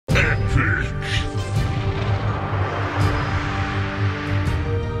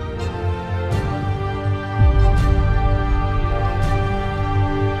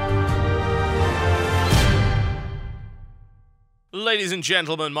ladies and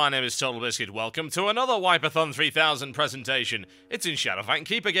gentlemen, my name is TotalBiscuit. Welcome to another Wipe-a-thon 3000 presentation. It's in Shadowfang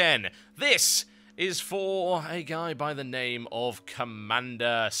Keep again. This is for a guy by the name of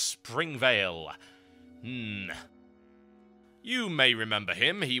Commander Springvale. You may remember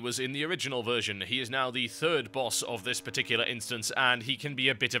him. He was in the original version. He is now the third boss of this particular instance, and he can be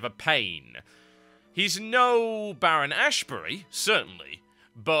a bit of a pain. He's no Baron Ashbury, certainly,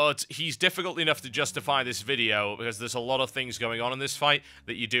 but he's difficult enough to justify this video because there's a lot of things going on in this fight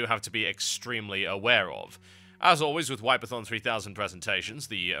that you do have to be extremely aware of. As always with Wipe-a-thon 3000 presentations,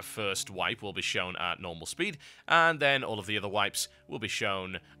 the first wipe will be shown at normal speed, and then all of the other wipes will be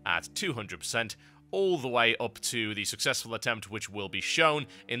shown at 200%, all the way up to the successful attempt, which will be shown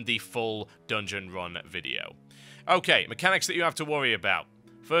in the full dungeon run video. Okay, mechanics that you have to worry about.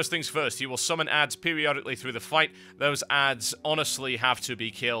 First things first, you will summon adds periodically through the fight. Those adds honestly have to be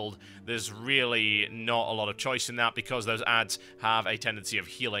killed. There's really not a lot of choice in that because those adds have a tendency of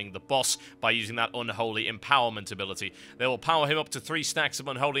healing the boss by using that Unholy Empowerment ability. They will power him up to 3 stacks of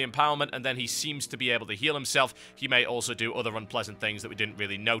Unholy Empowerment, and then he seems to be able to heal himself. He may also do other unpleasant things that we didn't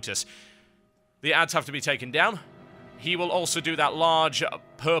really notice. The adds have to be taken down. He will also do that large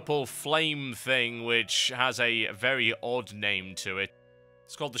purple flame thing, which has a very odd name to it.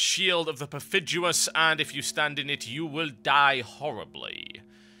 It's called the Shield of the Perfidious, and if you stand in it, you will die horribly.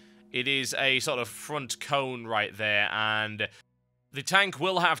 It is a sort of front cone right there, and the tank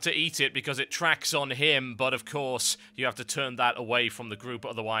will have to eat it because it tracks on him, but of course, you have to turn that away from the group,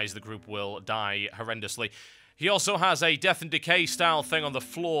 otherwise the group will die horrendously. He also has a Death and Decay style thing on the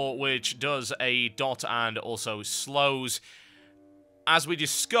floor, which does a dot and also slows. As we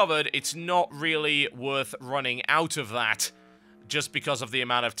discovered, it's not really worth running out of that, just because of the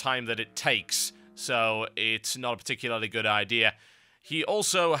amount of time that it takes, so it's not a particularly good idea. He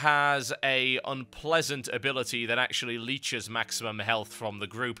also has a unpleasant ability that actually leeches maximum health from the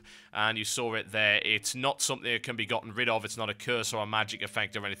group, and you saw it there. It's not something that can be gotten rid of, it's not a curse or a magic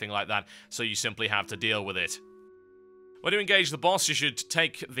effect or anything like that, so you simply have to deal with it. When you engage the boss, you should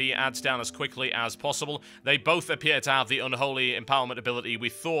take the adds down as quickly as possible. They both appear to have the Unholy Empowerment ability. We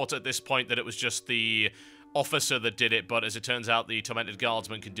thought at this point that it was just the officer that did it, but as it turns out, the Tormented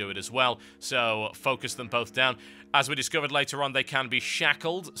Guardsman can do it as well, so focus them both down. As we discovered later on, they can be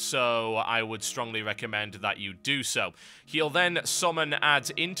shackled, so I would strongly recommend that you do so. He'll then summon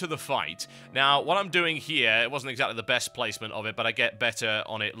adds into the fight. Now, what I'm doing here, it wasn't exactly the best placement of it, but I get better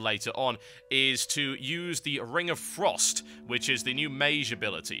on it later on, is to use the Ring of Frost, which is the new mage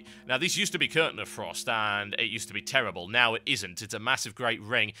ability. Now, this used to be Curtain of Frost, and it used to be terrible. Now it isn't. It's a massive great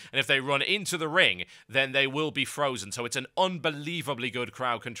ring, and if they run into the ring, then they will be frozen, so it's an unbelievably good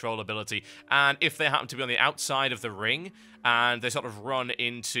crowd control ability, and if they happen to be on the outside of the ring, and they sort of run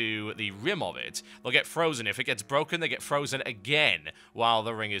into the rim of it, they'll get frozen. If it gets broken, they get frozen again while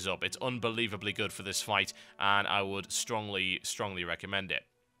the ring is up. It's unbelievably good for this fight, and I would strongly, strongly recommend it.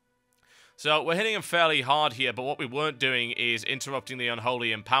 So we're hitting him fairly hard here, but what we weren't doing is interrupting the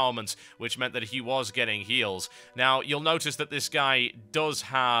Unholy Empowerment, which meant that he was getting heals. Now, you'll notice that this guy does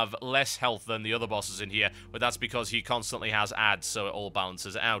have less health than the other bosses in here, but that's because he constantly has adds, so it all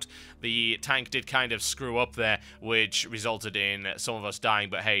balances out. The tank did kind of screw up there, which resulted in some of us dying,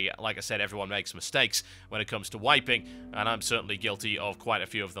 but hey, like I said, everyone makes mistakes when it comes to wiping, and I'm certainly guilty of quite a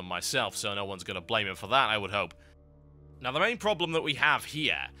few of them myself, so no one's going to blame him for that, I would hope. Now, the main problem that we have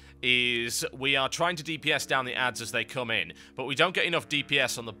here is we are trying to DPS down the adds as they come in, but we don't get enough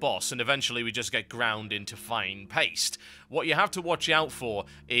DPS on the boss, and eventually we just get ground into fine paste. What you have to watch out for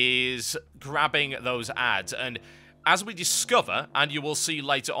is grabbing those adds, and as we discover, and you will see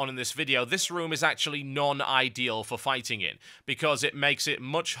later on in this video, this room is actually non-ideal for fighting in, because it makes it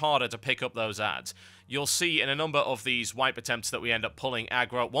much harder to pick up those adds. You'll see in a number of these wipe attempts that we end up pulling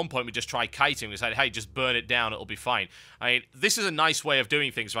aggro. At one point, we just tried kiting. We said, hey, just burn it down, it'll be fine. I mean, this is a nice way of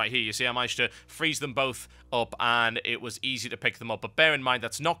doing things right here. You see, I managed to freeze them both up, and it was easy to pick them up. But bear in mind,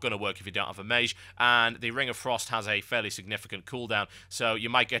 that's not going to work if you don't have a mage, and the Ring of Frost has a fairly significant cooldown, so you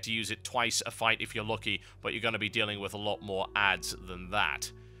might get to use it twice a fight if you're lucky, but you're going to be dealing with a lot more adds than that.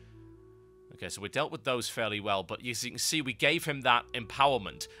 Okay, so we dealt with those fairly well, but as you can see, we gave him that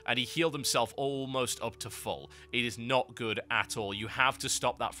empowerment, and he healed himself almost up to full. It is not good at all. You have to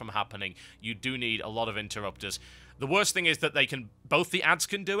stop that from happening. You do need a lot of interrupters. The worst thing is that they can, both the adds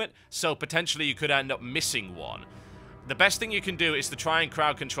can do it, so potentially you could end up missing one. The best thing you can do is to try and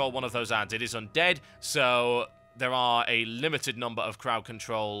crowd control one of those adds. It is undead, so there are a limited number of crowd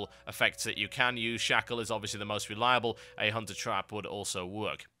control effects that you can use. Shackle is obviously the most reliable. A Hunter Trap would also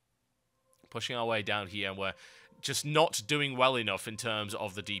work. pushing our way down here, and we're just not doing well enough in terms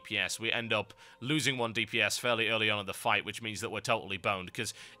of the DPS. We end up losing 1 DPS fairly early on in the fight, which means that we're totally boned,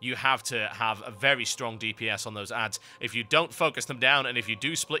 because you have to have a very strong DPS on those adds. If you don't focus them down, and if you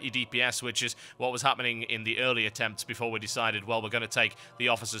do split your DPS, which is what was happening in the early attempts before we decided, well, we're going to take the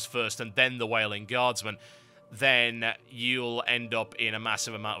officers first and then the Wailing Guardsmen, then you'll end up in a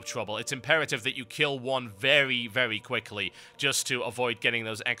massive amount of trouble. It's imperative that you kill one very, very quickly, just to avoid getting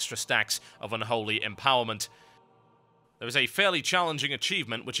those extra stacks of Unholy Empowerment. There is a fairly challenging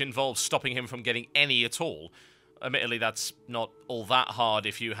achievement which involves stopping him from getting any at all. Admittedly, that's not all that hard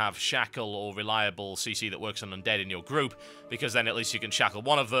if you have Shackle or Reliable CC that works on Undead in your group, because then at least you can Shackle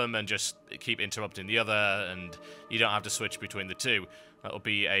one of them and just keep interrupting the other, and you don't have to switch between the two. That would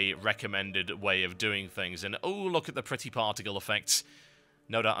be a recommended way of doing things. And, oh, look at the pretty particle effects.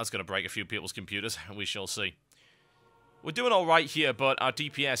 No doubt that's going to break a few people's computers, we shall see. We're doing alright here, but our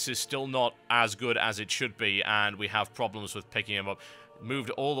DPS is still not as good as it should be, and we have problems with picking him up. Moved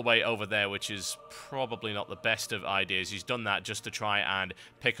all the way over there, which is probably not the best of ideas. He's done that just to try and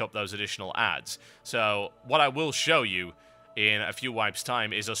pick up those additional adds. So, what I will show you in a few wipes'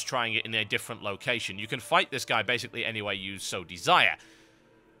 time is us trying it in a different location. You can fight this guy basically any way you so desire.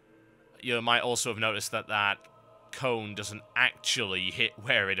 You might also have noticed that that cone doesn't actually hit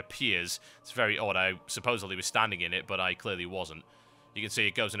where it appears. It's very odd. I supposedly was standing in it, but I clearly wasn't. You can see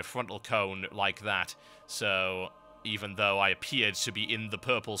it goes in a frontal cone like that. So even though I appeared to be in the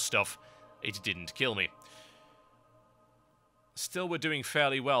purple stuff, it didn't kill me. Still, we're doing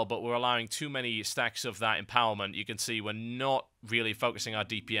fairly well, but we're allowing too many stacks of that empowerment. You can see we're not really focusing our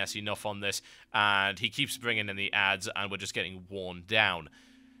DPS enough on this, and he keeps bringing in the adds, and we're just getting worn down.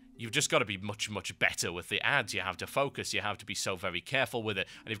 You've just got to be much, much better with the adds. You have to focus. You have to be so very careful with it.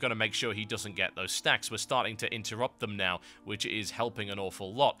 And you've got to make sure he doesn't get those stacks. We're starting to interrupt them now, which is helping an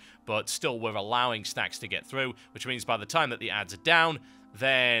awful lot. But still, we're allowing stacks to get through, which means by the time that the adds are down,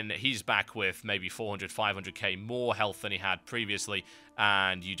 then he's back with maybe 400, 500k more health than he had previously,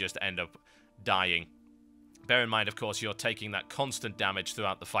 and you just end up dying. Bear in mind, of course, you're taking that constant damage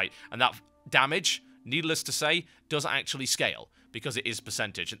throughout the fight, and that damage, needless to say, does actually scale, because it is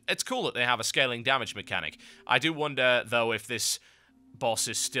percentage. It's cool that they have a scaling damage mechanic. I do wonder, though, if this boss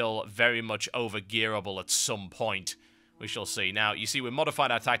is still very much over-gearable at some point. We shall see. Now, you see, we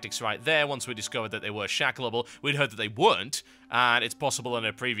modified our tactics right there once we discovered that they were shackleable. We'd heard that they weren't, and it's possible in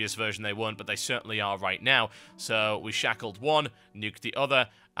a previous version they weren't, but they certainly are right now. So we shackled one, nuked the other,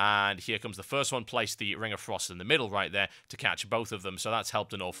 and here comes the first one. Placed the Ring of Frost in the middle right there to catch both of them, so that's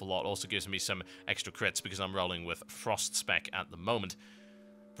helped an awful lot. Also gives me some extra crits because I'm rolling with Frost Spec at the moment.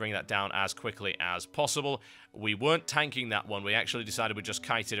 Bring that down as quickly as possible. We weren't tanking that one. We actually decided we'd just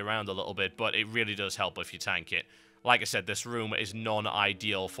kite it around a little bit, but it really does help if you tank it. Like I said, this room is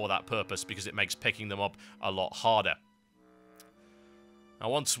non-ideal for that purpose because it makes picking them up a lot harder. Now,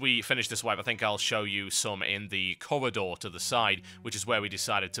 once we finish this wipe, I think I'll show you some in the corridor to the side, which is where we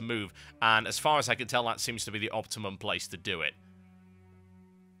decided to move. And as far as I can tell, that seems to be the optimum place to do it.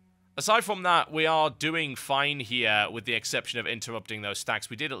 Aside from that, we are doing fine here, with the exception of interrupting those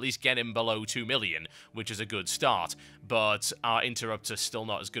stacks. We did at least get him below 2 million, which is a good start. But our interrupts are still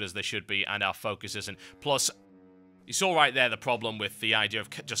not as good as they should be, and our focus isn't. Plus, you saw right there the problem with the idea of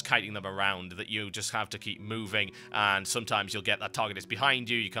just kiting them around, that you just have to keep moving, and sometimes you'll get that target is behind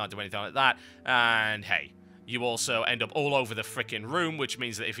you, you can't do anything like that, and hey, you also end up all over the frickin' room, which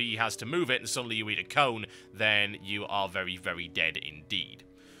means that if he has to move it and suddenly you eat a cone, then you are very, very dead indeed.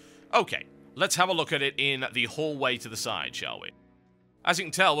 Okay, let's have a look at it in the hallway to the side, shall we? As you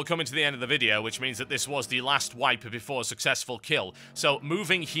can tell, we're coming to the end of the video, which means that this was the last wipe before a successful kill. So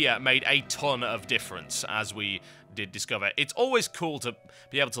moving here made a ton of difference, as we did discover. It's always cool to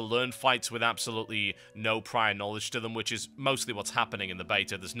be able to learn fights with absolutely no prior knowledge to them, which is mostly what's happening in the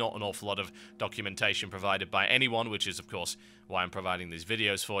beta. There's not an awful lot of documentation provided by anyone, which is, of course, why I'm providing these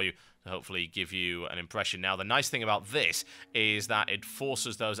videos for you, to hopefully give you an impression. Now, the nice thing about this is that it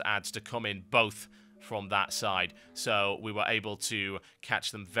forces those ads to come in both from that side, so we were able to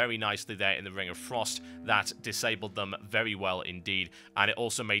catch them very nicely there in the Ring of Frost. That disabled them very well indeed, and it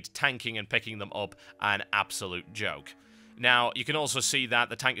also made tanking and picking them up an absolute joke. Now, you can also see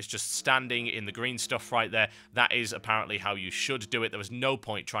that the tank is just standing in the green stuff right there. That is apparently how you should do it. There was no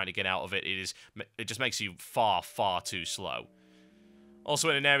point trying to get out of it. It just makes you far, far too slow.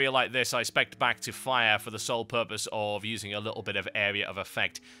 Also, in an area like this, I expect back to fire for the sole purpose of using a little bit of area of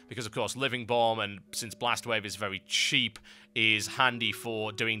effect. Because, of course, Living Bomb, and since Blast Wave is very cheap, is handy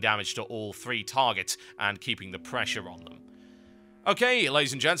for doing damage to all 3 targets and keeping the pressure on them. Okay,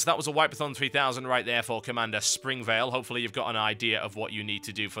 ladies and gents, that was a Wipe-a-thon 3000 right there for Commander Springvale. Hopefully you've got an idea of what you need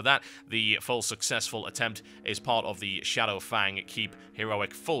to do for that. The full successful attempt is part of the Shadowfang Keep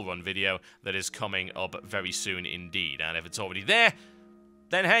Heroic Full Run video that is coming up very soon indeed. And if it's already there,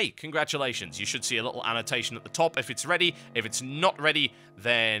 then hey, congratulations. You should see a little annotation at the top if it's ready. If it's not ready,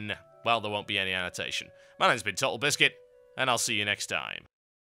 then, well, there won't be any annotation. My name's been TotalBiscuit, and I'll see you next time.